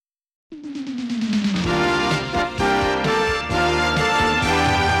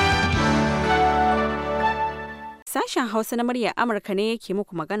Sashen Hausa na muryar Amurka ne yake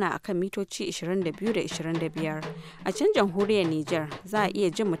muku magana akan mitoci 22 da 25. A can jamhuriyar Nijar za a iya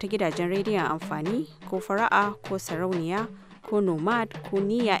jin mu ta gidajen rediyon amfani ko fara'a ko sarauniya ko nomad ko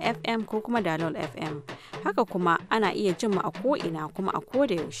niyya FM ko kuma dalol FM. Haka kuma ana iya jin mu a ko'ina kuma a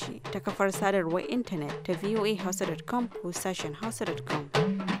koda yaushe ta kafar sadarwar intanet ta voahausa.com ko sashen hausa.com.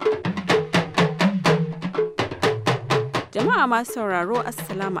 Jama'a masu sauraro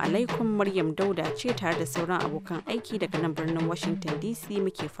Assalamu alaikum, Maryam Dauda ce tare da sauran abokan aiki daga nan birnin Washington DC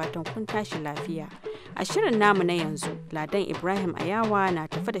muke fatan kun tashi lafiya. A shirin namu na yanzu, Ladan Ibrahim Ayawa na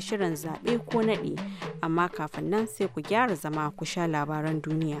tafi da shirin zaɓe ko naɗi, amma kafin nan sai ku gyara zama ku sha labaran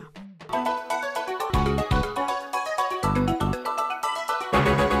duniya.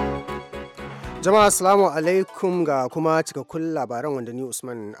 Jama'a Assalamu alaikum ga kuma cikakkun labaran wanda ni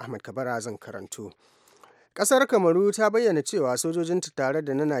Usman Ahmad Kabara zan karanto. Ƙasar Kamaru ta bayyana cewa sojojinta tare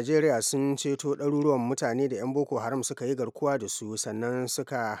da na Najeriya sun ceto ɗaruruwan mutane da 'yan Boko Haram suka yi garkuwa da su, sannan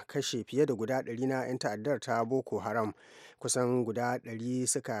suka kashe fiye da guda 100 na 'yan ta'addar ta Boko Haram. Kusan guda 100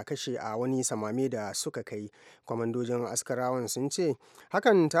 suka kashe a wani samame da suka kai. Kwamandojin askarawan sun ce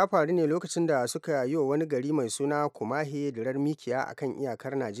hakan ta faru ne lokacin da suka yi wa wani gari mai suna Kumahe dirar mikiya akan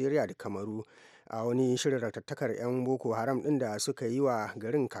iyakar Najeriya da Kamaru, a wani shirin ratattakar 'yan Boko Haram ɗin da suka yi wa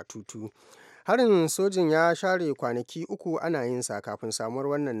garin katutu. Harin sojin ya share kwanaki 3 ana yin sa kafin samuwar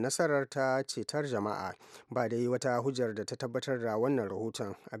wannan nasarar ta cetar jama'a. Ba dai wata hujjar da ta tabbatar da wannan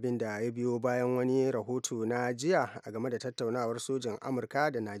rahoton, abinda ya biyo bayan wani rahoto na jiya a game da tattaunawar sojin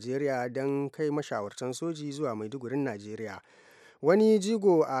Amurka da Najeriya don kai mashawartan soji zuwa Maidugurin Najeriya. Wani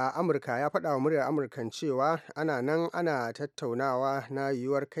jigo a Amurka ya faɗa wa muryar Amurkan cewa ana tattaunawa na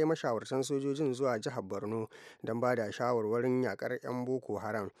yiwuwar kai mashawartan sojojin zuwa jihar Borno don ba da shawarwarin yakar 'yan Boko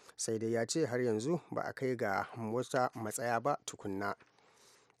Haram, sai dai ya ce har yanzu ba a kai ga wata matsaya ba tukunna.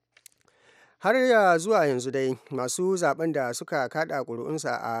 Har ya zuwa yanzu dai masu zaben da suka kada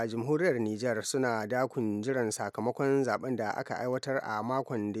ƙuri'unsa a jamhuriyar Nijar suna dakun jiran sakamakon zaben da aka aiwatar a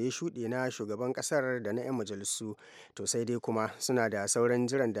makon da ya shuɗe na shugaban ƙasar da na 'yan majalisu. To sai dai kuma suna da sauran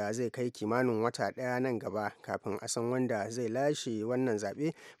jiran da zai kai kimanin wata ɗaya nan gaba kafin a san wanda zai lashe wannan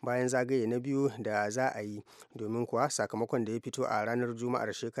zaɓe bayan zagaye na biyu da za a yi. Domin kuwa sakamakon da ya fito a ranar Juma'ar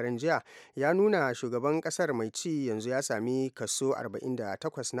shekaran jiya ya nuna shugaban ƙasar mai ci yanzu ya sami kaso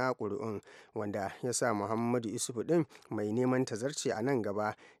 48 na ƙuri'un, wanda ya sa Muhammadu Isufu ɗin mai neman tazarce a nan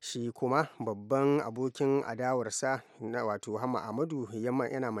gaba, shi kuma babban abokin adawarsa na wato Hama Ahmadu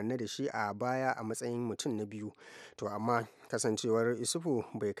yana manne da shi a baya a matsayin mutum na biyu. To amma kasancewar Isufu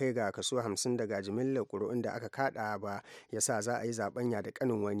bai kai ga kaso 50 daga jimillar ƙuri'un da aka kada ba, ya sa za a yi zaben ya da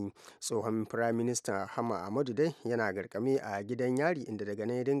kanin wani. Tsohon Firayim Minista Hama Ahmadu dai yana garkame a gidan yari, inda daga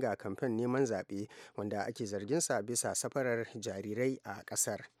nan ya dinga kamfen neman zaɓe, wanda ake zarginsa bisa safarar jarirai a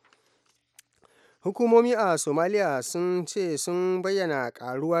ƙasar. Hukumomi a Somalia sun ce sun bayyana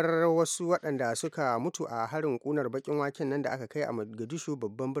karuwar wasu waɗanda suka mutu a harin ƙunar baƙin waken nan da aka kai a Mogadishu,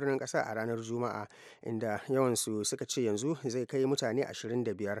 babban birnin ƙasa, a ranar Juma'a, inda yawansu suka ce yanzu zai kai mutane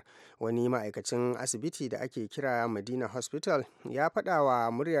 25. Wani ma'aikacin asibiti da ake kira Medina Hospital ya faɗa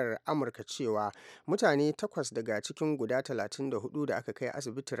wa muryar Amurka cewa mutane 8 daga cikin guda 34 da aka kai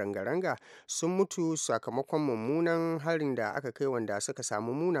asibiti ranga-ranga sun mutu sakamakon mummunan harin da aka kai, wanda suka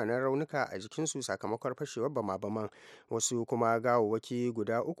samu munanan raunuka a jikinsu sakamakon fashewar bama-baman. Wasu kuma gawawwaki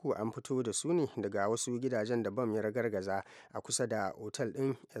guda 3 an fito da su ne daga wasu gidajen da bam ya ragargaza a kusa da otal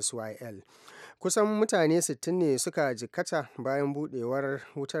ɗin SYL. Kusan mutane 60 ne suka jikkata bayan budewar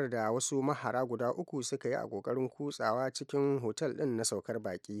wutar da wasu mahara guda 3 suka yi a kokarin kutsawa cikin hotel ɗin na saukar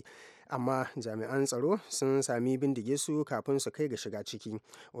baki, amma jami'an tsaro sun sami bindige su kafin su kai ga shiga ciki.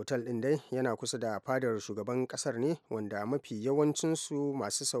 Otal ɗin dai yana kusa da fadar shugaban ƙasar ne, wanda mafi yawancinsu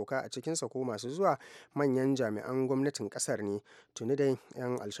masu sauka a cikinsa ko masu zuwa manyan jami'an gwamnatin ƙasar ne. Tuni dai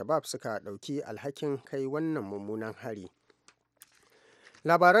 'yan Al-Shabab suka ɗauki alhakin kai wannan mummunan hari.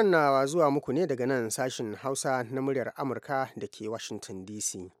 Labaran na zuwa muku ne daga nan sashin Hausa na muryar Amurka da ke Washington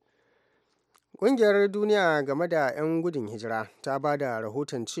DC. Ƙungiyar Duniya game da 'yan gudun hijira ta ba da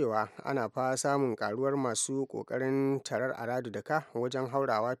rahoton cewa ana fa samun karuwar masu ƙoƙarin tarar aradu da ka wajen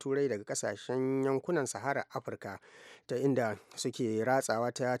haurawa Turai daga ƙasashen yankunan Sahara Afirka, ta inda suke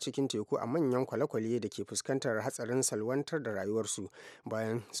ratsawa ta cikin teku a manyan kwale-kwale da ke fuskantar hatsarin salwantar da rayuwarsu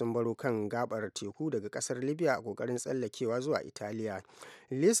bayan sun baro kan gabar teku daga ƙasar Libya a ƙoƙarin tsallakewa zuwa Italiya.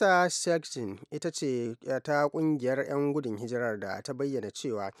 Lisa Sexton ita ce ta ƙungiyar 'yan gudun hijirar da ta bayyana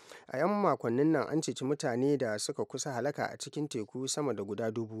cewa a 'yan makonnin bayan nan an ceci mutane da suka kusa halaka a cikin teku sama da guda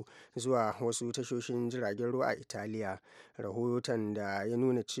 1000 zuwa wasu tashoshin jiragen ruwa a Italiya. Rahoton da ya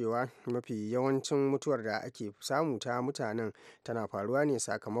nuna cewa mafi yawancin mutuwar da ake samu ta mutanen tana faruwa ne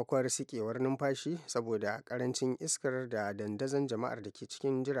sakamakon sikewar numfashi saboda karancin iskar da dandazon jama'ar da ke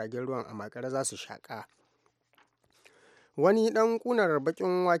cikin jiragen ruwan a makare za su shaƙa. Wani ɗan ƙunar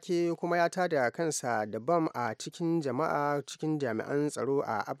baƙin wake kuma ya tada kansa da bam a cikin jami'an tsaro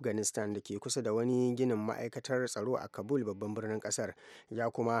a Afghanistan da ke kusa da wani ginin ma'aikatar tsaro a Kabul, babban birnin ƙasar, ya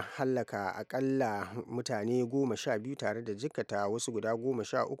kuma hallaka akalla mutane 12 tare da jikkata wasu guda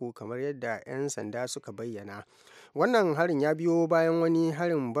 13 kamar yadda 'yan sanda suka bayyana. Wannan harin ya biyo bayan wani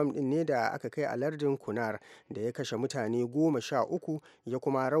harin bam ɗin ne da aka kai a lardin Kunar da ya kashe mutane 13 ya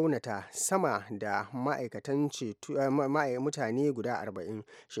kuma raunata sama da mutane guda 40.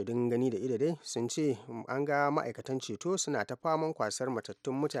 Shaidun gani da ido dai sun ce an ga ma'aikatan ceto suna ta faman kwasar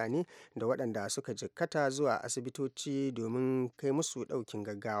matattun mutane da waɗanda suka jikkata zuwa asibitoci domin kai musu ɗaukin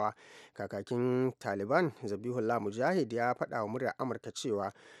gaggawa. Kakakin Taliban Zabihullah Mujahid ya faɗa wa muryar Amurka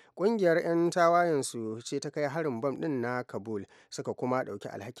cewa ƙungiyar 'yan tawayensu ce ta kai harin bam ɗin na Kabul, suka kuma ɗauki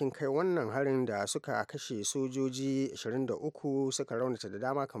alhakin kai wannan harin da suka kashe sojoji 23 suka raunata da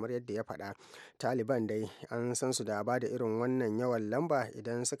dama kamar yadda ya faɗa. Taliban dai an san su da ba da irin wannan yawan lamba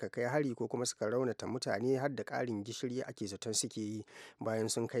idan suka kai hari ko kuma suka raunata mutane har da ƙarin gishiri ake zaton suke yi bayan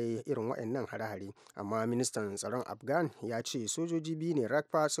sun kai irin waɗannan hare-hare. Amma ministan tsaron Afghan ya ce sojoji 2 ne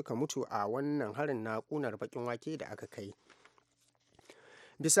rakfa suka mutu a wannan harin na ƙunar baƙin wake da aka kai.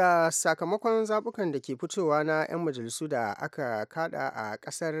 Bisa sakamakon zaɓukan da ke fitowa na 'yan majalisu da aka kada a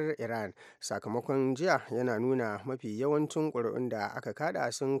ƙasar Iran, sakamakon jiya yana nuna mafi yawancin ƙuri'un da aka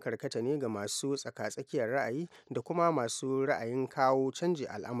kada sun karkata ne ga masu tsaka-tsakiyar ra'ayi da kuma masu ra'ayin kawo canji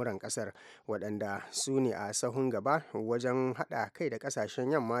al'amuran ƙasar, waɗanda su ne a sahun gaba wajen haɗa kai da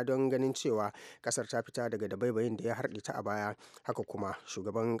ƙasashen yamma don ganin cewa ƙasar ta fita daga dabaibayin da ya harɗe ta a baya. Haka kuma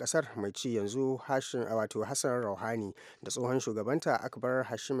shugaban ƙasar mai ci yanzu Hassan Rouhani da tsohon shugabanta Akbar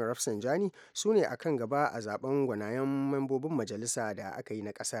Hashim Rafsanjani su ne a kan gaba a zaben gwanayen mambobin majalisa da aka yi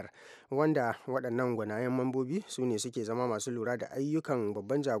na kasar, wanda waɗannan gwanayen mambobi su ne suke zama masu lura da ayyukan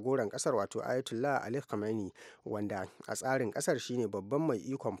babban jagoran kasar wato Ayatollah Ali Khamenei, wanda a tsarin kasar shine babban mai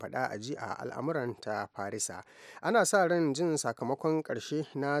ikon faɗa a ji a al'amuran ta Farisa. Ana sa ran jin sakamakon ƙarshe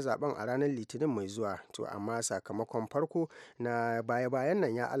na zaben a ranar Litinin mai zuwa, to amma sakamakon farko na baya-bayan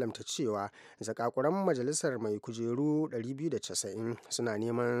nan ya alamta cewa zakakuran majalisar mai kujeru 290 suna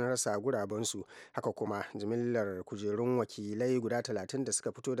neman rasa gurabensu. Haka kuma jimillar kujerun wakilai guda 30 da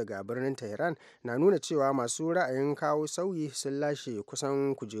suka fito daga birnin Tehran na nuna cewa masu ra'ayin kawo sauyi sun lashe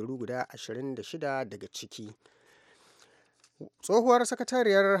kusan kujeru guda 26 daga ciki. Tsohuwar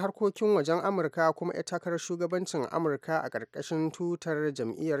sakatariyar harkokin wajen Amurka kuma 'yar takarar shugabancin Amurka a ƙarƙashin tutar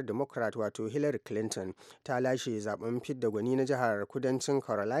jam'iyyar Democrat wato Hillary Clinton ta lashe zaben fidda gwani na jihar kudancin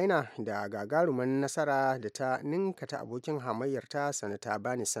Carolina da gagaruman nasara da ta ninka ta abokin hamayyarta Sanata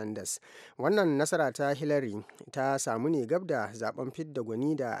Bernie Sanders. Wannan nasara ta Hillary ta samu ne gab da zaben fidda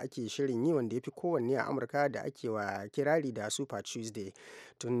gwani da ake shirin yi, wanda ya fi kowanne a Amurka da ake wa kirari da Super Tuesday.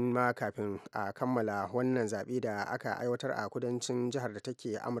 Tun ma kafin a kammala wannan zaɓe da aka aiwatar a kudancin jihar da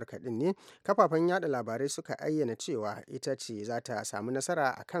take Amurka din ne, kafafen yada labarai suka ayyana cewa ita ce za ta samu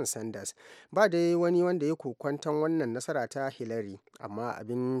nasara a kan Sanders. Ba dai wani wanda ya kokwanton wannan nasara ta Hillary, amma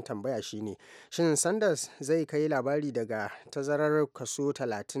abin tambaya shine shin Sanders zai kai labari daga tazarar kaso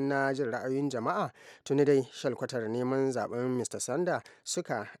 30 na jin ra'ayoyin jama'a? Tuni dai shalkwatar neman zaben Mr. Sanders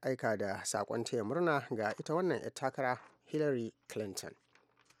suka aika da sakon taya murna ga ita wannan 'yar takara Hillary Clinton.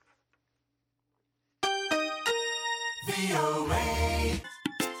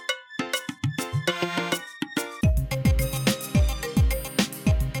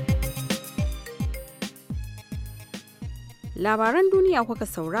 Labaran duniya kuka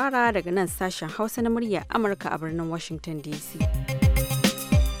saurara daga nan sashen Hausa na muryar Amurka a birnin Washington DC.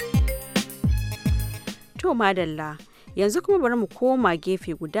 To madalla, yanzu kuma bari mu koma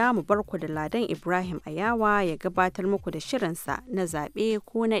gefe guda mu barku da Ladan Ibrahim Ayawa ya gabatar muku da shirinsa na zaɓe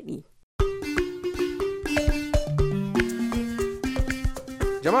ko naɗi.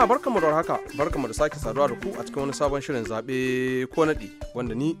 Jama'a barkamu da haka, barkamu da sake saduwa da ku a cikin wani sabon shirin zaɓe ko naɗi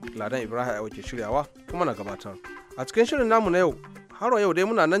wanda ni Ladan Ibrahim Ayawa ke shiryawa kuma na gabatar. A cikin shirin namu na yau, har yau dai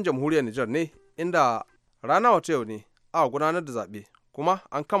muna nan jamhuriyar Nijar ne, inda rana wata yau ne aka gudanar da zaɓe kuma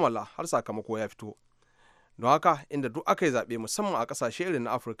an kammala har sakamako ya fito. Don haka inda duk aka yi zaɓe musamman a ƙasashe irin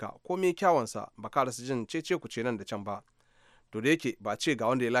na Afirka ko me kyawansa ba ka rasa jin cece kuce nan da can ba. To da yake ba ce ga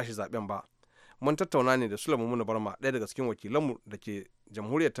wanda ya lashe zaɓen ba. Mun tattauna ne da Sulaiman Muna Barma, ɗaya daga cikin wakilanmu da ke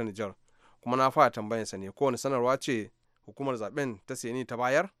jamhuriyar ta Nijar, kuma na fara tambayarsa ne kowane sanarwa ce hukumar zaɓen ta Seni ta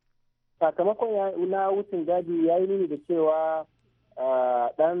bayar. sakamakon na wucin gadi ya yi nuni da cewa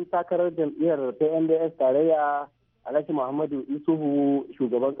dan takarar jam'iyyar PNDS tarayya Alhaji Muhammadu Isuhu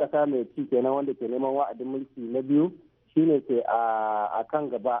shugaban kasa mai ci kenan wanda ke neman wa'adin mulki na biyu shine ke a kan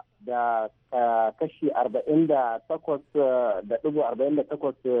gaba da kashi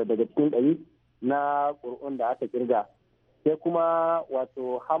 48.48 daga cikin 100 na ƙuri'un da aka kirga. Sai kuma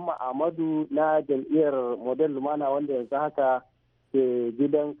wato Hamma Ahmadu na jam'iyyar Model Lumana wanda yanzu haka ke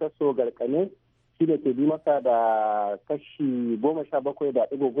gidan kaso garkane shi da ke bi masa da kashi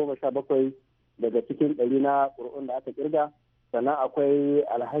 17.17 daga cikin 100 na ƙuri'un da aka kirga. Sannan akwai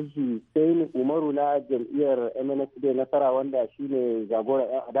Alhaji Saini Umaru na jam'iyyar MNSD Nasara wanda shi ne jagoran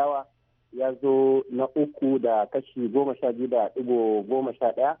 'yan adawa ya zo na uku da kashi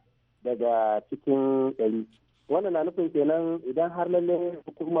 12.11 daga cikin 100. Wannan na nufin kenan idan har lalle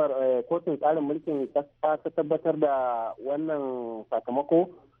hukumar kotun tsarin mulkin kasa ta tabbatar da wannan sakamako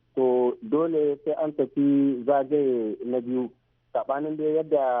to dole sai an tafi zagaye na biyu sabanin da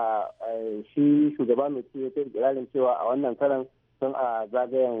yadda shi shugaba mai ci ya ikirarin cewa a wannan karan sun a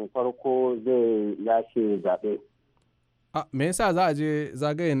zagayen farko zai lashe zaɓe. Me yasa za a je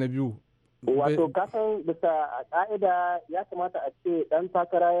zagaye na biyu? Wato kasan bisa a ƙa'ida ya kamata a ce ɗan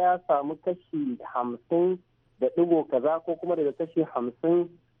takara ya samu kashi 50 da ɗigo kaza ko kuma daga kashi 50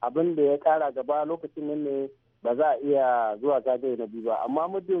 abin da ya ƙara gaba lokacin nan ne ba za a iya zuwa zagaye na biyu ba. Amma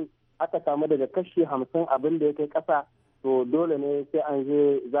muddin aka samu daga kashi 50 abin da ya kai ƙasa to dole ne sai an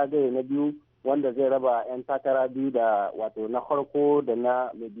je zagaye na biyu wanda zai raba 'yan takara biyu da wato na farko da na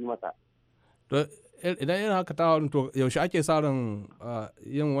mai bi mata. Idan yin haka ta to yaushe ake sa ran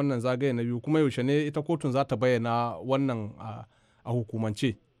yin wannan zagaye na biyu kuma yaushe ne ita kotun za ta bayyana wannan a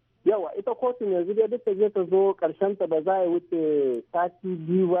hukumance? Yawa ita kotun yanzu dai duk ta je ta zo karshen ta ba za a wuce sati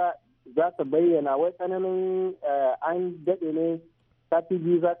biyu ba za ta bayyana wai tsananin an daɗe ne sati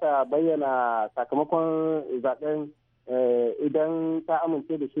biyu za ta bayyana sakamakon zaben idan ta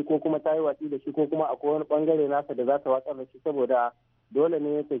amince da shi ko kuma ta yi watsi da shi ko kuma akwai wani bangare nasa da za ta watsar da shi saboda dole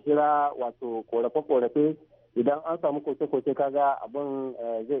ne ta kira wato korafe-korafe idan an samu koke-koke kaga abin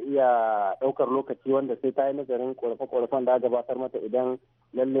zai iya daukar lokaci wanda sai ta yi nazarin korafe-korafen da gabatar mata idan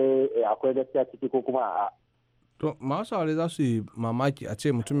lalle akwai gaskiya ciki ko kuma a'a. To masu aure za su yi mamaki a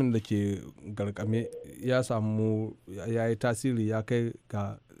ce mutumin da ke garkame ya samu ya yi tasiri ya kai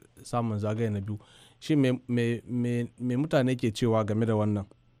ga samun zagaye na biyu. Shi me mutane ke cewa game da wannan?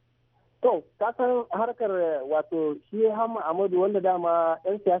 To, kasan harkar wato shi Hamma Ahmadu wanda dama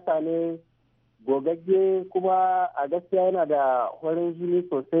 'yan siyasa ne gogagge kuma a gaskiya yana da horin jini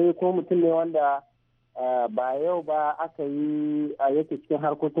sosai ko mutum ne wanda ba yau ba aka yi a yake cikin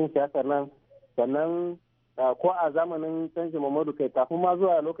harkokin siyasar nan sannan ko a zamanin canji Mamadu kai kafin ma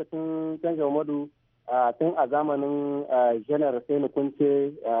zuwa lokacin canji Mamadu tun a zamanin janar sai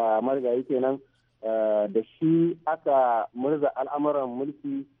kunce marigayi kenan da shi aka murza al'amuran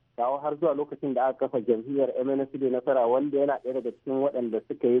mulki kawo har zuwa lokacin da aka kafa jam'iyyar MNSD Nasara wanda yana ɗaya daga cikin waɗanda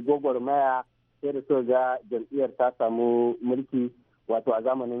suka yi gwagwarmaya sai da so ga jam'iyyar ta samu mulki wato a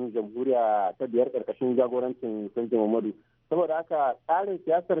zamanin jamhuriya ta biyar ƙarƙashin jagorancin Sanji Muhammadu. Saboda haka tsarin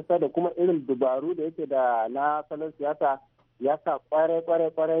siyasar sa da kuma irin dubaru da yake da na salon siyasa ya sa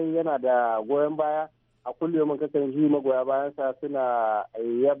kwarai yana da goyon baya a kullum kasan ji magoya bayansa suna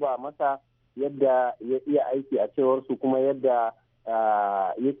yaba masa yadda ya iya aiki a cewar su kuma yadda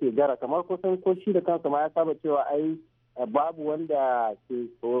yake gara kamar kusan ko shi da kansa ma ya saba cewa ai babu wanda ake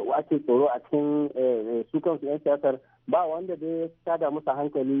tsoro a cikin su kansu 'yan siyasar ba wanda dai tada musu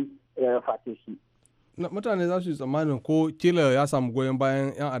hankali face shi. Mutane za su yi tsammanin ko kila ya samu goyon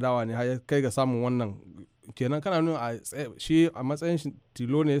bayan 'yan adawa ne har kai ga samun wannan kenan kana nuna shi a matsayin shi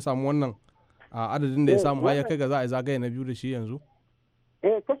tilo ne ya samu wannan adadin da ya samu har ya kai ga za a yi zagaye na biyu da shi yanzu?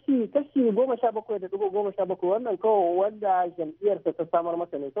 kashi 17.17 wannan kawai wanda jam'iyyarsa ta samar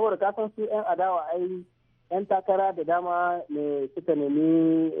masa ne saboda kasan su 'yan adawa ai 'yan takara da dama ne suka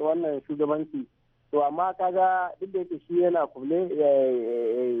nemi wannan shugabanci to amma kaga duk da yake shi yana kulle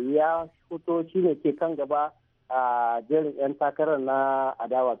ya fito shi ne ke kan gaba a jerin 'yan takarar na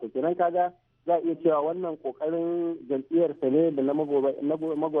adawa to kenan kaga za a iya cewa wannan kokarin jam'iyyarsa ne da na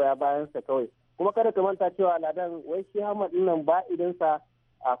magoya bayansa kawai kuma kada ka manta cewa ladan wai shi Ahmad nan ba idansa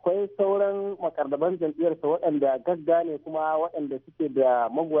akwai sauran makardaban jam'iyyarsa waɗanda gagga ne kuma waɗanda suke da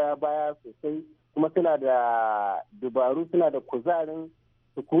magoya baya sosai kuma suna da dubaru suna da kuzarin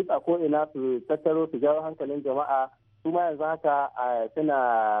su kutsa ko ina su tattaro su jawo hankalin jama'a su ma yanzu haka suna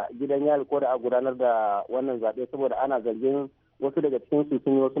gidan yari ko da a gudanar da wannan zaɓe saboda ana zargin wasu daga cikin su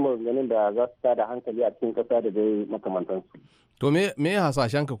sun yi wasu maganganun da za su tada hankali a cikin ƙasa da dai makamantansu. To me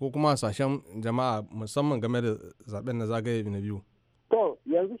hasashen ka ko kuma hasashen jama'a musamman game da zaɓen na zagaye na biyu? To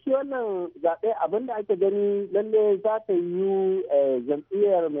yanzu shi wannan zaɓe abin da ake gani lalle za ta yi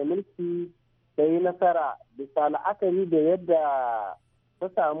jam'iyyar mai mulki ta yi nasara bisa la'akari da yadda ta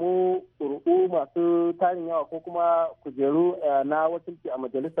samu ƙuri'u masu tarin yawa ko kuma kujeru na wakilci a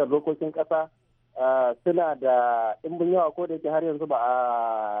majalisar dokokin ƙasa suna da ɗimbin yawa ko da yake har yanzu ba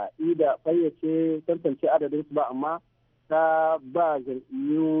a yi da fayyace tantance adadin su ba amma ta ba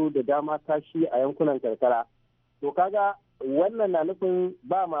jam'iyyu da dama tashi a yankunan karkara. To kaga wannan na nufin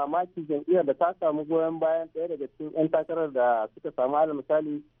ba mamaki jam'iyyar da ta samu goyon bayan ɗaya daga cikin 'yan takarar da suka samu alal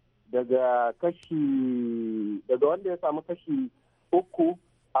misali daga wanda ya samu kashi 3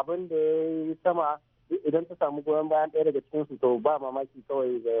 abin da ya yi sama idan ta samu goyon bayan ɗaya daga cikin su to ba mamaki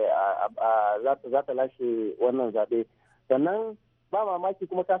kawai za ta lashe wannan zaɓe. Sannan ba mamaki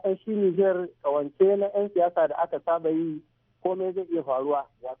kuma ka san shi Nijar kawance na 'yan siyasa da aka saba yi komai zai iya faruwa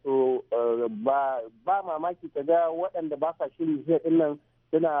wato ba mamaki ka ga waɗanda ba sa shiri jiya din nan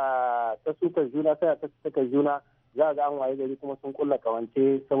suna ta sukar juna suna ta sukar juna za ga an waye gari kuma sun kulla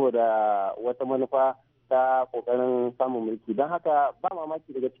kawance saboda wata manufa ta kokarin samun mulki don haka ba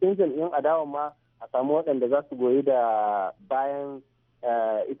mamaki daga cikin jam'iyyun adawan ma a samu waɗanda za su goyi da bayan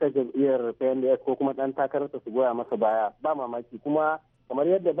ita jam'iyyar PNDS ko kuma ɗan takararsa su goya masa baya ba mamaki kuma kamar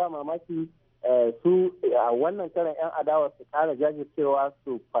yadda ba mamaki su a wannan karan 'yan adawa su kara jajircewa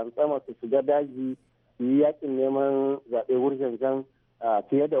su fantsama su shiga daji su yi yakin neman zaɓe wurjanjan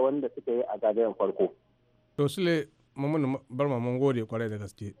fiye da wanda suka yi a zagayen farko. To Sule mun bar mun gode kwarai da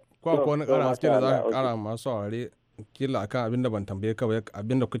gaske. Ko akwai wani ƙara haske da za ka ƙara masu saurare kila akan abin da ban tambaye ka ba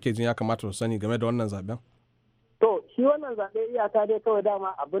abin da kuke jin ya kamata su sani game da wannan zaben? To shi wannan zaɓe iyaka dai kawai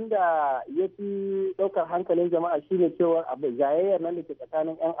dama abin da ya fi ɗaukar hankalin jama'a shine cewar jayayyar nan da ke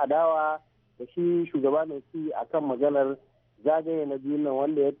tsakanin 'yan adawa da shi shugaba mai ci a kan maganar zagaye na biyu nan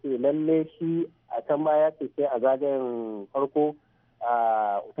wanda ya ce lalle shi a can baya ce sai a zagayen farko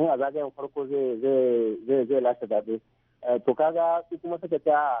tun a zagayen farko zai lashe zaɓe. To kaga su kuma suka ce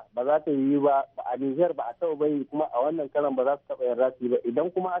ba za ta yi ba a Nijar ba a taɓa bai kuma a wannan karan ba za su taɓa yarda su yi ba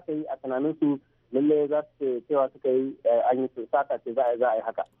idan kuma aka yi a tunanin su lalle za su ce cewa suka yi an yi sata ce za a yi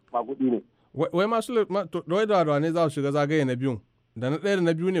haka magudi ne. Wai masu da ne za su shiga zagaye na biyun da na ɗaya da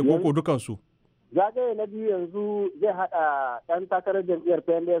na biyu ne koko dukansu? Zagaye na biyu yanzu zai haɗa ɗan takarar jam'iyyar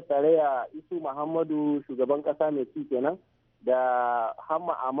PNDS tarayya Isu Muhammadu shugaban ƙasa mai ci kenan da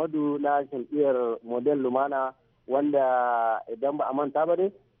Hamma Ahmadu na jam'iyyar Model Lumana wanda idan ba a manta ba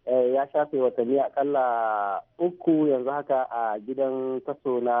dai ya shafe watanni akalla 3 yanzu haka a gidan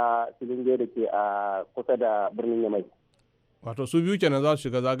kaso na Silinge da ke a kusa da birnin Yamai. Wato su biyu kenan za su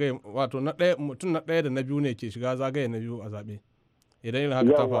shiga zagaye wato mutum na ɗaya da na biyu ne ke shiga zagaye na biyu a zaɓe idan yin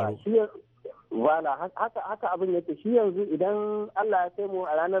haka ta faru. Wala haka abin yake shi yanzu idan Allah ya kai mu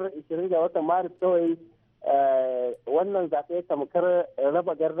a ranar 20 ga watan Maris kawai wannan zaɓe tamkar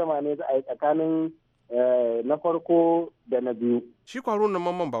raba gardama ne za a yi tsakanin na farko da na biyu. Shi Haruna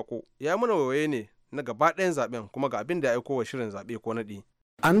Mamman Bako ya muna waye ne na gaba ɗayan zaɓen kuma ga abin da ya aiko wa shirin zaɓe ko naɗi.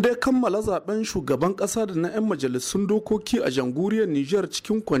 An dai kammala zaben shugaban kasa da na 'yan majalisun dokoki a jamhuriyar Nijar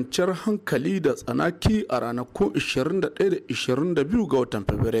cikin kwanciyar hankali da tsanaki a ranakun 21 da 22 ga watan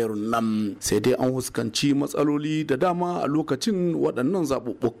Fabrairu nan. Sai dai an huskanci matsaloli da dama a lokacin waɗannan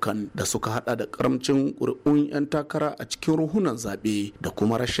zaɓuɓɓukan da suka hada da karamcin ƙuri'un 'yan takara a cikin ruhunan zaɓe da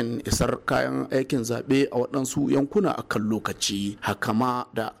kuma rashin isar kayan aikin zaɓe a waɗansu yankuna a kan lokaci. Haka ma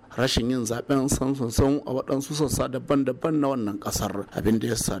da rashin yin zaben sansan a waɗansu sassa daban-daban na wannan ƙasar abinda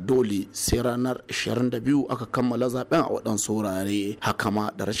ya sa dole sai ranar 22 aka kammala zaben a waɗansu wurare haka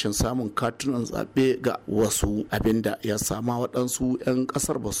ma da rashin samun katunan zaɓe ga wasu abinda ya sama waɗansu 'yan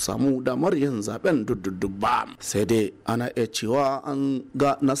ƙasar ba su samu damar yin zaben dudduddu ba sai dai ana iya cewa an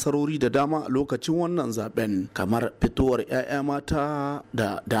ga nasarori da dama a lokacin wannan zaben kamar fitowar 'ya'ya mata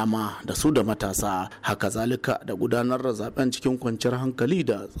da dama da su da matasa haka zalika da gudanar da zaben cikin kwanciyar hankali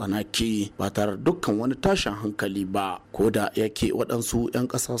da tsanaki ba tare dukkan wani tashin hankali ba ko da yake waɗansu 'yan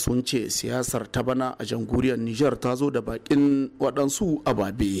ƙasa sun ce siyasar ta bana a jamhuriyar Nijar ta zo da bakin waɗansu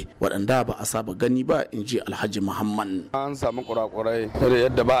ababe waɗanda ba a saba gani ba in ji Alhaji Muhammad. An samu kurakurai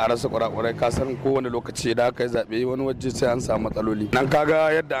yadda ba a rasa kurakurai ka san kowane lokaci da aka yi zaɓe wani waje sai an samu matsaloli nan kaga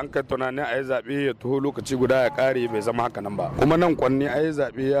yadda an kai tunanin a yi zaɓe ya taho lokaci guda ya ƙare bai zama haka nan ba kuma nan kwanne a yi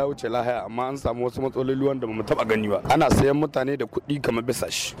zaɓe ya wuce lahaya amma an samu wasu matsaloli wanda ba mu taɓa gani ba ana sayan mutane da kuɗi kamar bisa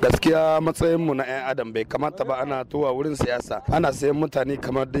shi gaskiya matsayin mu na 'yan adam bai kamata ba ana towa wurin siyasa ana sayan mutane gani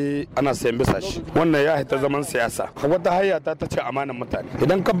kamar dai ana sayan bisa shi. Wannan ya haita zaman siyasa. Wata hayya ta ce amanan mutane.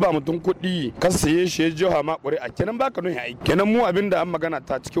 Idan ka ba mutum kuɗi ka saye shi ya jiha ma ƙuri'a kenan baka nuhi aiki. Kenan mu abinda an magana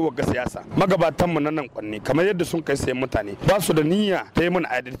ta cikin wagga siyasa. Magabatan mu nan kwanne kamar yadda sun kai sayan mutane ba su da niyya ta yi mun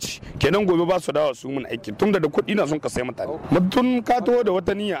adalci. Kenan gobe ba su dawo su mun aiki tunda da kuɗi na sun ka sayi mutane. Mutum ka taho da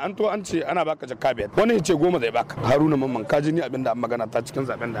wata niyya an to an ce ana baka jaka biyar. Wani ya ce 10 zai baka. Haruna Mamman ka ji ni abinda an magana ta cikin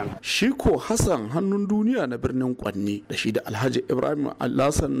zaben da. Shiko Hassan hannun duniya na birnin Kwanne da shi da Alhaji Ibrahim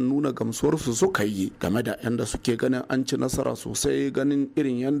Alhassan nuna gamsuwarsu suka yi game da yanda suke ganin an ci nasara sosai ganin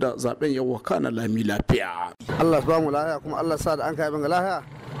irin yanda zaben ya wakana lami lafiya. Allah ba mu lafiya kuma Allah sa da an kai banga lafiya.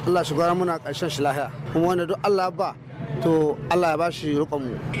 Allah shi gwara muna karshen shi lafiya. Kuma wanda duk Allah ba to Allah ya ba shi rikon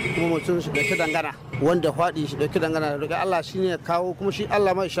mu kuma mutum shi dauki dangana wanda faɗi shi dauki dangana da Allah shine ya kawo kuma shi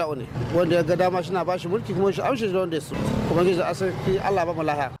Allah mai sha'u ne wanda ya ga dama shi na ba shi mulki kuma shi amshi da wanda ya so kuma gizo asaki Allah ba mu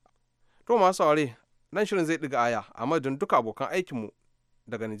lafiya. To masu saurare nan shirin zai ɗiga aya a madadin duka abokan aikinmu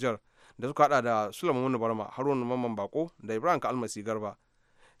daga Nijar da suka hada da Sulaiman Barma, Haruna Mamman Bako da Ibrahim Kalmasi Garba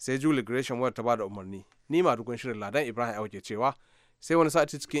sai Julie Gresham wadda ta bada umarni. Ni ma dukun shirin Ladan Ibrahim Auke cewa sai wani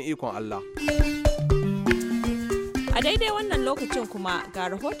sati cikin ikon Allah. A daidai wannan lokacin kuma ga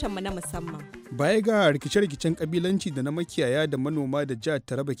rahotonmu na musamman. Baya ga rikice-rikicen kabilanci da na makiyaya da manoma da jihar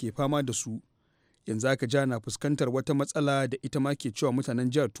Taraba ke fama da su, yanzu haka jihar na fuskantar wata matsala da ita ma ke cewa mutanen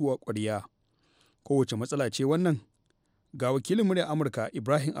jihar tuwa ƙwarya. Kowace matsala ce wannan? Ga wakilin muryar Amurka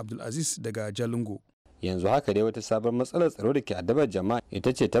Ibrahim Abdulaziz daga Jalingo. Yanzu haka dai wata sabon matsalar tsaro da ke addabar jama'a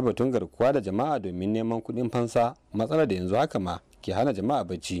ita ce ta batun garkuwa da jama'a domin neman kuɗin fansa, matsalar da yanzu haka ma ke hana jama'a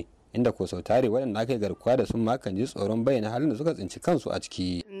bacci, inda ko sau tare waɗanda aka yi garkuwa da sun ma kan ji tsoron bayyana halin da suka tsinci kansu a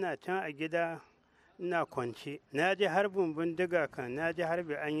ciki. Ina can a gida ina kwance, na ji harbin bindiga kan, na ji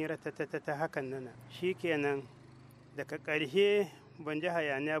harbi an yi ratatatata hakan nana, shikenan daga ƙarshe ban ji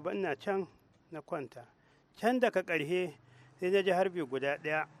hayaniya ba, ina can na kwanta, can daga ƙarshe sai na ji harbi guda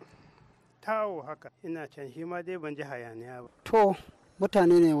ɗaya tawo haka, ina can shi ma dai ban ji hayaniya ba. To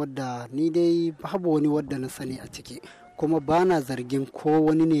mutane ne wadda ni dai babu wani wadda na sani a ciki kuma ba na zargin ko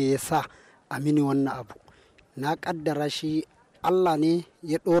wani ne ya sa a mini wannan abu, na kaddara shi Allah ne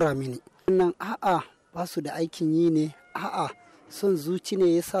ya ɗora mini. Wannan a'a ba su da aikin yi ne, a'a son zuci ne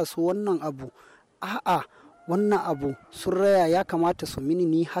ya sa su wannan abu, a'a wannan abu sun raya ya kamata su mini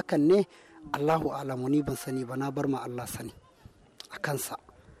ni hakan ne, Allahu alamu, ni ban sani ba, na bar ma Allah sani a kansa.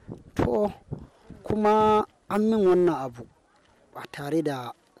 To kuma an min wannan abu ba tare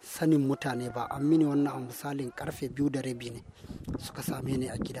da sanin mutane ba, an mini wannan a misalin karfe 2:30 ne suka same ni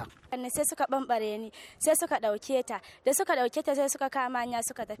a gida. Sai suka bambare ni, sai suka dauke ta, da suka dauke ta sai suka kama hanya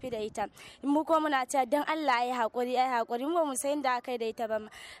suka tafi da ita. Mu ko muna cewa dan Allah ya hakuri mu ba mu san da aka yi da ita ba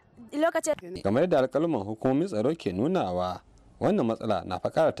lokacin. Kamar da alƙaluman hukumomin tsaro ke nunawa, wannan matsala na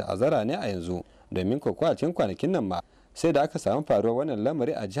fakara ta'azzara ne a yanzu, domin kokowa cikin kwanakin nan ma sai da aka samu faruwar wannan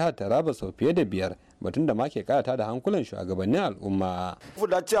lamari a jihar Taraba sau fiye da 5, batun da ma ke karata da hankulan shugabannin al'umma.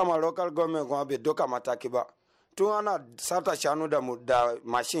 Fuda ciyama local government kuma bai doka mataki ba. Tun ana sata shanu da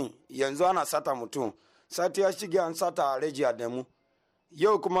mashin, yanzu ana sata mutum. Sati ya shige an sata a rejiya da mu.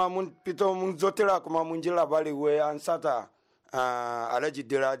 Yau kuma mun fito mun zo tira kuma mun ji labari wai an sata a reji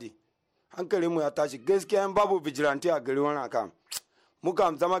diradi. Hankalinmu ya tashi, gaskiya babu vigilante a gari wannan kan.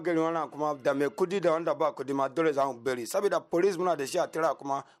 Muka zama gari wannan kuma da mai kudi da wanda ba kudi ma dole za mu bari, saboda police muna da shi a tira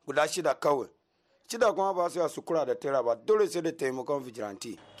kuma guda 6 kawai. 6 kuma ba su su kura da tira ba, dole sai da taimakon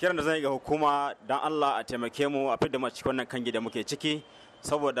vigilante. Kiran da zan yi ga hukuma dan Allah a taimake mu a fidda mu cikin wannan kangi da muke ciki,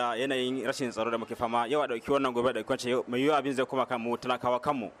 saboda yanayin rashin tsaro da muke fama. Yau a dauki wannan, gobe a dauki wancan, mai yiwu abin zai koma kan mu talakawa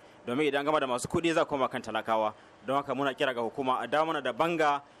kanmu, domin idan gama da masu kudi za koma kan talakawa. Don haka muna kira ga hukuma a damuna da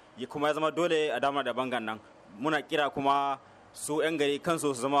banga, kuma ya zama dole a damuna da bangan nan. Muna kira kuma su 'yan gari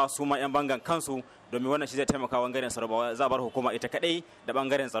kansu su zama su ma 'yan bangan kansu, domin wannan shi zai taimaka wa bangaren tsaro ba za bar hukuma ita kadai da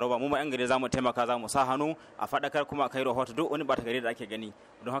bangaren tsaro ba. Mu ma 'yan gari za mu taimaka, za mu sa hannu a faɗakar kuma a kai rahoto duk wani bata gari da ake gani.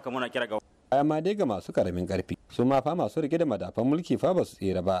 Don haka muna kira ga baya ma dai ga masu karamin karfi, su ma fa masu rike da madafan mulki fa ba su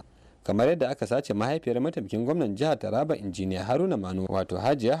tsira ba, kamar yadda aka sace mahaifiyar mataimakin gwamnan jihar Taraba injiniya Haruna Manu, wato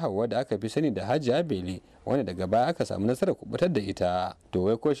Hajiya Hauwa da aka fi sani da Hajiya Bele, wanda daga baya aka samu nasarar kubutar da ita. To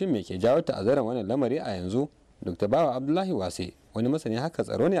wai ko shin me ke jawo ta'azzaran wannan lamari a yanzu? Dr. Bawa Abdullahi Wase, wani masani haka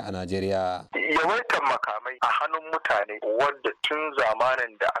tsaro ne a Najeriya. Yawaitar makamai a hannun mutane wanda tun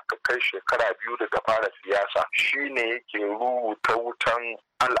zamanin da aka kai shekara 2 daga fara siyasa shine yake rubuta wutan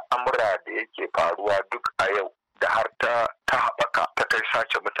al'amura da yake faruwa duk a yau da har ta haɓaka ta kai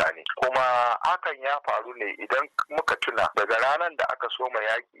sace mutane. Kuma hakan ya faru ne idan muka tuna daga ranar da aka soma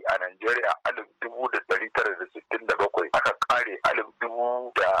yaƙi a Najeriya 1967 aka kare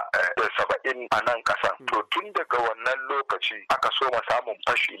 1970 a nan ƙasan. To tun daga wannan lokaci aka soma samun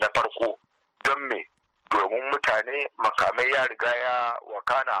fashi na farko. Don me? Domin mutane makamai ya riga ya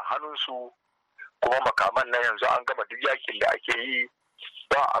wakana hannunsu, kuma makaman nan yanzu an gama duk yakin da ake yi,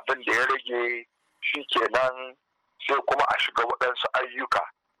 ba abin da ya rage shi kenan sai kuma a shiga waɗansu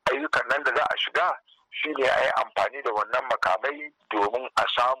ayyukan nan da za a shiga shi ne a yi amfani da wannan makamai domin a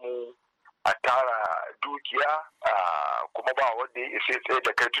samu a tara dukiya, kuma ba wanda ya isa tsaye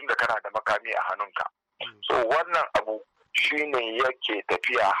da kai tun da kana da makami a hannunka. So wannan abu shi ne yake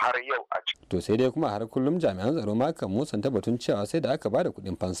tafiya har yau a ciki. To sai dai kuma har kullum jami'an tsaro ma kan musanta batun cewa sai da aka bada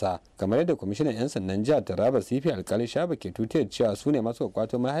kuɗin fansa, kamar yadda kwamishinan 'yan sandan jihar Taraba Sifi Alkali Shaba ke tutiyar cewa su ne masu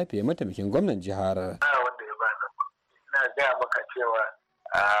kwato mahaifiyar mataimakin gwamnan jihar. Wanda ya bada ina gaya maka cewa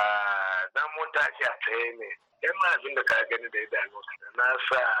dan mota ce a tsaye ne. Yan ma abin da ka gani da idanu na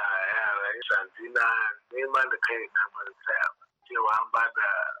sa yara ya sanzina nema da kai na mara tsaya cewa an bada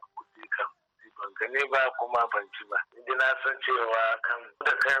kuɗi kan ban gane ba kuma ban ci ba. Inda na san cewa kan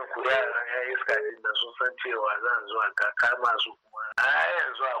da kayan ku yaran ya iska din da sun san cewa zan zuwa ka kama su kuma. A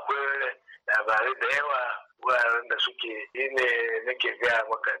yanzu akwai labarai da yawa wuraren da suke yi ne nake gaya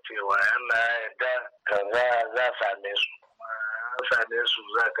maka cewa Allah ya yarda kaza za same su. Same su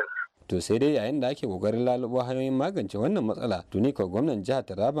za ka. To sai dai yayin da ake kokarin lalubo hanyoyin magance wannan matsala, tuni ko gwamnan jihar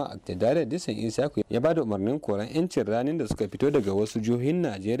Taraba Aktidare Disan Isaku ya bada umarnin koran 'yancin ranin da suka fito daga wasu jihohin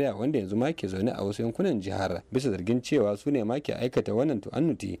Najeriya wanda yanzu ma ke zaune a wasu yankunan jihar bisa zargin cewa su ne ma ke aikata wannan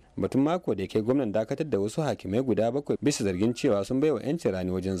tu'annuti. Batun mako da ke gwamnan dakatar da wasu hakimai guda 7 bisa zargin cewa sun baiwa 'yancin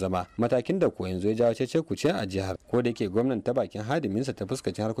rani wajen zama, matakin da ko yanzu ya jawo cece kuce a jihar, ko da yake gwamnan ta bakin hadiminsa ta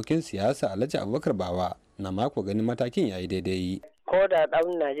fuskacin harkokin siyasa Alhaji Abubakar Bawa na mako ganin matakin yayi daidai. Ko da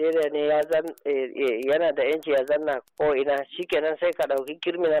ɗan Najeriya ne yana da yanci ya zanna ko ina, shikenan sai ka ɗauki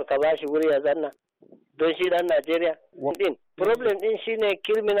criminal ka bashi wuri ya zanna don shi ɗan Najeriya. Problem ɗin shine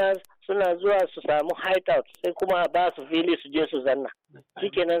criminals suna zuwa su samu hideout sai kuma a ba su fili su je su zanna.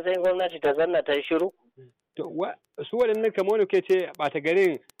 Shikenan sai gwamnati ta zanna ta yi shiru. Su waɗannan kamar wani ke ce ɓata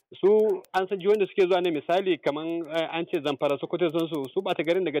garin su an san jiwon da suke zuwa ne, misali kamar an ce Zamfara Sokoto su ɓata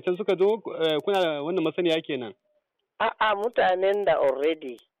garin daga can suka zo, kuna wannan masaniya kenan. A'a, mutanen da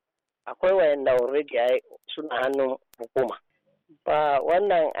already akwai wayanda already suna hannun hukuma. Ba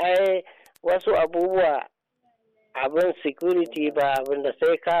wannan wasu abubuwa abin security ba abin da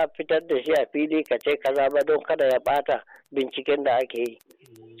sai ka fitar da shi a fili ka ce kaza ba don kada ya bata binciken da ake yi.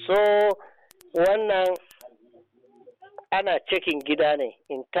 So wannan ana cikin gida ne,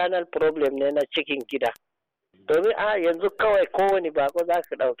 internal problem ne na cikin gida. Domin yanzu kawai kowane bako za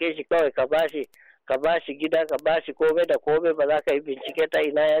ka ɗauke shi kawai ka bashi gida, ka bashi komai da komai, ba za ka yi bincike ta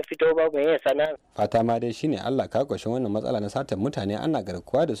ina ya fito ba mai sana'a. Fata ma dai shine Allah ka kwashe wannan matsala na satar mutane ana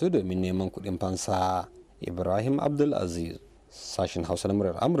garkuwa da su domin neman kuɗin fansa. Ibrahim Abdul Aziz, sashin Hausa na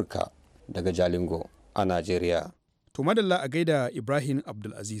muryar Amurka daga Jalingo a Najeriya. To madalla a gaida Ibrahim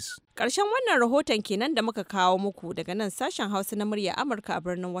Abdul Aziz. Ƙarshen wannan rahoton kenan da muka kawo muku daga nan sashen Hausa na muryar Amurka a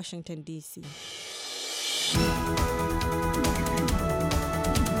birnin Washington DC.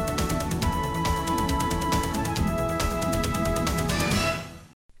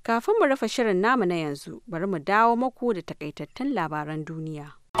 Kafin mu rufe shirin namu na yanzu, bari mu dawo muku da takaitattun labaran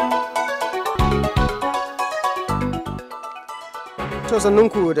duniya. To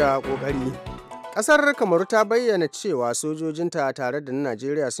sannunku da kokari. Kasar Kamaru ta bayyana cewa sojojinta tare da na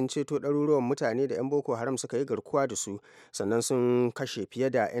Najeriya sun ceto ɗaruruwan mutane da 'yan Boko Haram suka yi garkuwa da su, sannan sun kashe fiye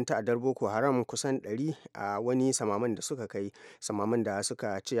da 'yan ta'addar Boko Haram kusan 100 a wani samaman da suka kai, samaman da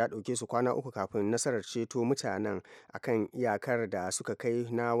suka ce ya ɗauke su kwana 3 kafin nasarar ceto mutanen akan iyakar da suka kai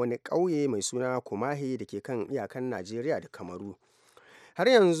na wani ƙauye mai suna Kumahe da ke kan iyakan Najeriya da Kamaru. Har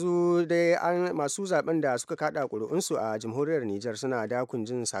yanzu dai masu zaben da suka kada ƙuri'unsu a jamhuriyar Nijar suna dakun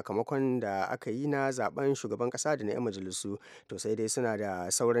jin sakamakon da aka yi na zaben shugaban ƙasa da na 'yan majalisu, to sai dai suna da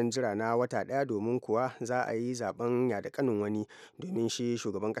sauran jira na wata ɗaya domin kuwa za a yi zaben ya da kanin wani, domin shi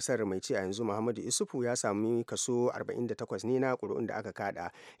shugaban ƙasar mai ci a yanzu Muhammadu Isufu ya sami kaso 48 ne na ƙuri'un da aka kada,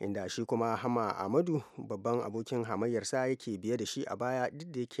 inda shi kuma Hama Ahmadu babban abokin hamayyarsa yake biye da shi a baya,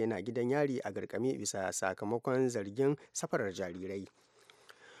 duk da yake yana gidan yari a garkame bisa sakamakon zargin safarar jarirai.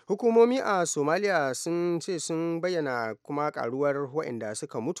 Hukumomi a Somalia sun ce sun bayyana kuma karuwar waɗanda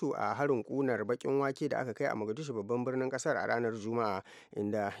suka mutu a harin ƙunar baƙin wake da aka kai a Mogadishu babban birnin ƙasar a ranar Juma'a,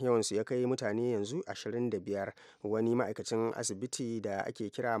 inda yawansu ya kai mutane yanzu 25. Wani ma'aikacin asibiti da ake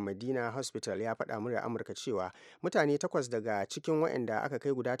kira Medina Hospital ya faɗa murya Amurka cewa mutane 8 daga cikin waɗanda aka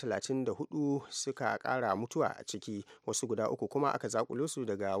kai guda 34 suka ƙara mutuwa a ciki, wasu guda 3 kuma aka zakulo su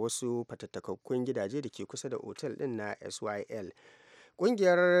daga wasu fatattakakkun gidaje da ke kusa da otel ɗin na SYL.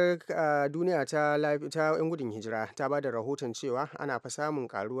 Ƙungiyar duniya ta 'yan gudun hijira ta ba da rahoton cewa ana fa samun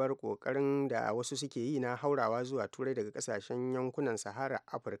karuwar ƙoƙarin da wasu suke yi na haurawa zuwa turai daga ƙasashen yankunan sahara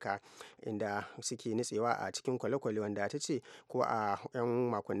Afirka, inda suke nutsewa a cikin kwale-kwale, wanda ta ce ko a 'yan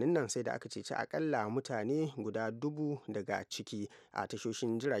makonnin nan sai da aka ceci akalla mutane guda 1000 daga ciki a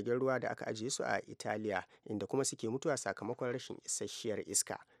tashoshin jiragen ruwa da aka ajiye su a Italiya, inda kuma suke mutuwa sakamakon rashin isasshiyar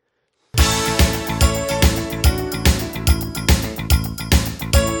iska.